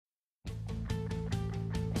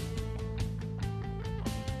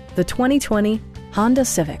the 2020 Honda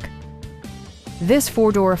Civic. This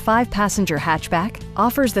four-door, five-passenger hatchback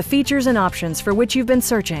offers the features and options for which you've been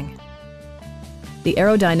searching. The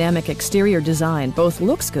aerodynamic exterior design both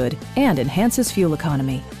looks good and enhances fuel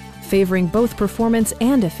economy, favoring both performance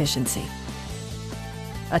and efficiency.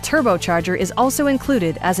 A turbocharger is also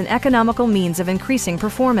included as an economical means of increasing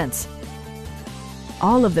performance.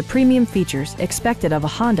 All of the premium features expected of a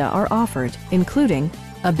Honda are offered, including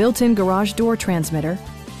a built-in garage door transmitter,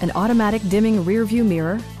 an automatic dimming rear-view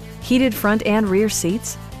mirror, heated front and rear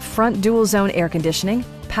seats, front dual-zone air conditioning,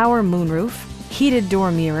 power moonroof, heated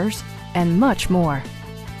door mirrors, and much more.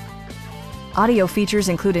 Audio features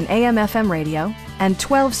include an AM/FM radio and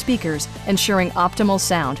 12 speakers, ensuring optimal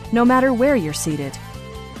sound no matter where you're seated.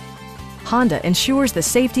 Honda ensures the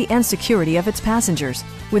safety and security of its passengers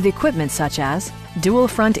with equipment such as dual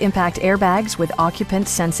front impact airbags with occupant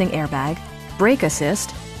sensing airbag, brake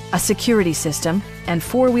assist, a security system, and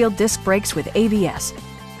four-wheel disc brakes with ABS.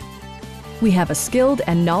 We have a skilled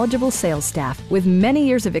and knowledgeable sales staff with many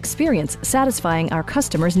years of experience satisfying our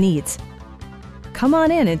customers' needs. Come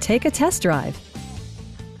on in and take a test drive.